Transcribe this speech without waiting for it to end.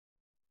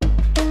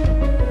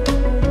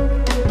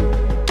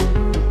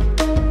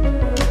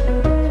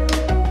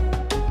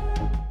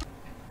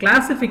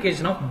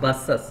Classification of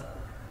buses.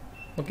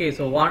 Okay,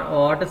 so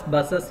what is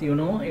buses? You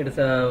know, it is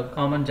a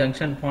common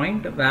junction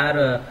point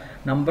where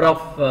number of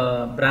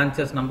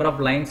branches, number of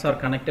lines are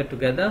connected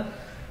together,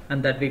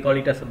 and that we call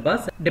it as a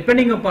bus.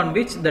 Depending upon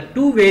which the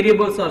two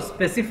variables are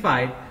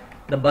specified,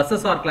 the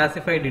buses are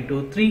classified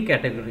into three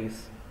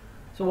categories.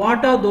 So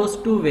what are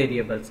those two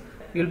variables?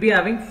 You will be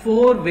having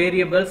four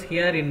variables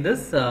here in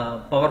this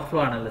power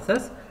flow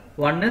analysis.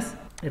 One is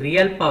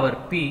real power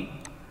P,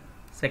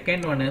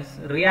 second one is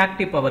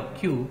reactive power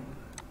Q,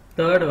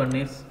 third one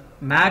is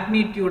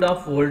magnitude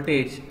of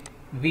voltage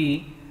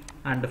V,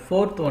 and the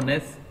fourth one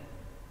is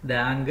the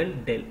angle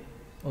del.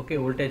 Okay,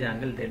 voltage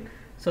angle del.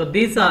 So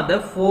these are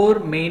the four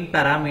main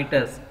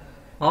parameters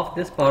of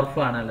this power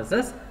flow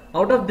analysis.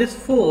 Out of these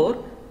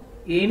four,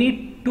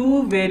 any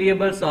two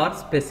variables are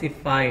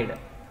specified.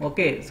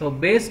 Okay, so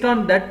based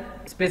on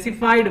that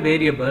specified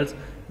variables,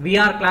 we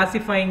are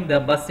classifying the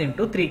bus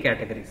into three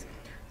categories.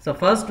 So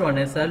first one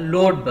is a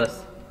load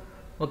bus.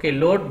 Okay,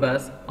 load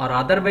bus, or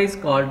otherwise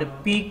called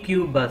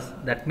PQ bus.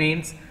 That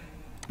means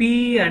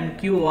P and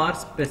Q are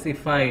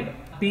specified.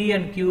 P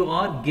and Q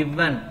are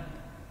given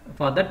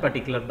for that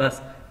particular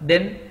bus.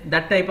 Then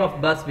that type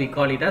of bus we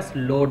call it as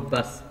load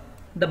bus.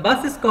 The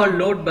bus is called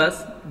load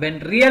bus when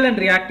real and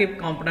reactive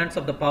components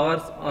of the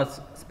powers are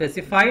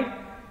specified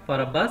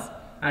for a bus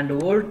and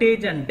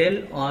voltage and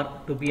del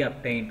are to be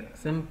obtained.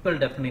 Simple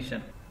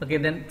definition. Okay,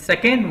 then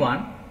second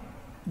one,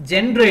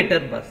 generator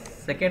bus.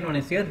 Second one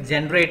is here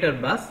generator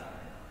bus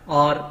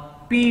or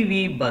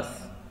PV bus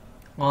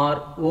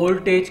or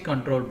voltage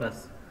control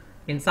bus.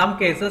 In some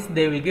cases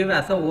they will give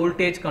as a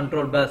voltage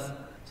control bus.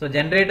 So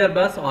generator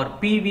bus or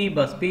PV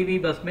bus.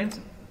 PV bus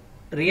means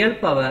real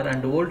power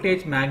and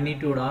voltage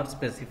magnitude are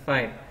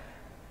specified.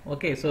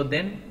 Okay, so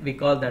then we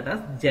call that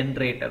as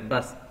generator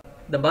bus.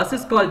 The bus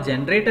is called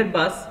generator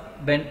bus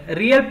when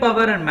real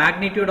power and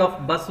magnitude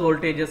of bus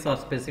voltages are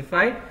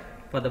specified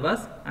for the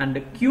bus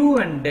and Q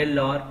and del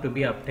are to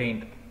be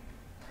obtained.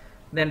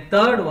 Then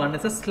third one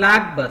is a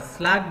slack bus.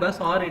 Slack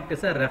bus, or it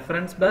is a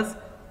reference bus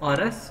or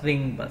a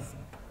swing bus.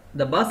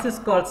 The bus is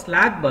called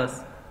slack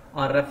bus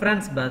or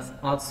reference bus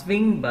or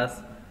swing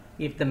bus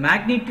if the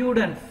magnitude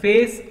and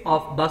phase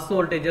of bus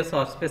voltages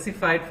are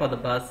specified for the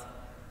bus,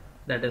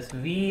 that is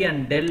V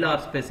and del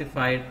are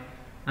specified,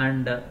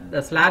 and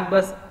the slack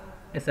bus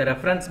is a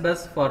reference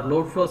bus for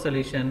load flow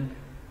solution.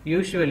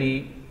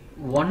 Usually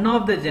one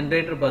of the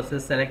generator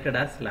buses selected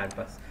as slack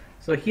bus.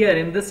 So here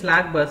in this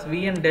slack bus,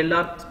 V and del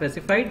are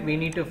specified. We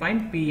need to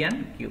find P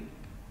and Q.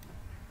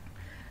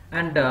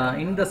 And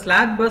in the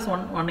slack bus,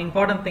 one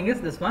important thing is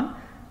this one.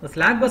 The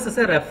slack bus is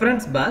a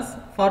reference bus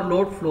for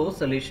load flow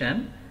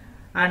solution,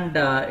 and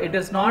it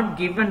is not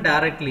given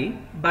directly,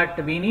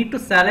 but we need to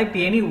select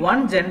any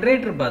one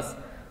generator bus.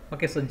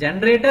 Okay, so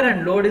generator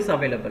and load is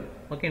available.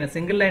 Okay, in a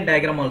single line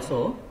diagram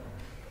also,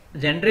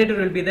 generator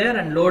will be there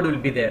and load will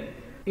be there.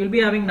 You will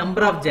be having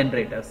number of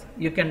generators.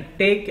 You can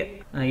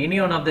take any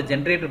one of the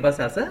generator bus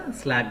as a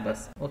slack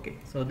bus. Okay,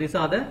 so these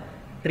are the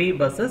three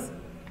buses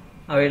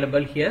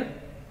available here,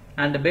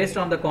 and based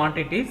on the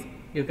quantities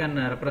you can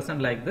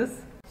represent like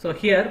this. So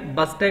here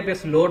bus type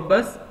is load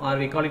bus, or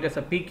we call it as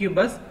a PQ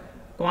bus.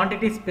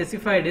 Quantity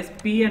specified is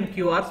P and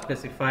Q are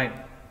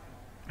specified,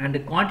 and the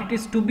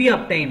quantities to be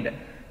obtained,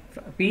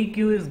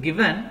 PQ is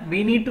given.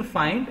 We need to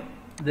find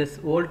this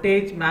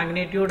voltage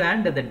magnitude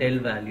and the del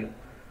value,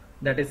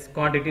 that is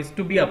quantities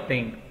to be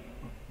obtained.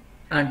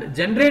 And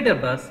generator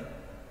bus,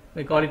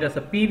 we call it as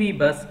a PV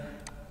bus.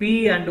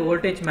 P and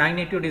voltage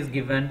magnitude is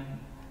given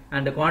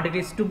and the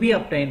quantities to be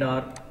obtained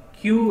are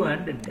Q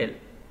and del.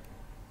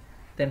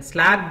 Then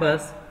slack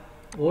bus,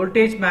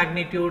 voltage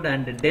magnitude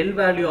and del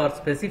value are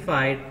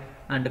specified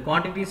and the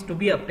quantities to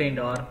be obtained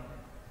are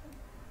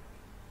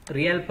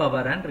real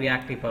power and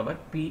reactive power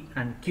P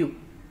and Q.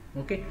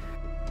 Okay.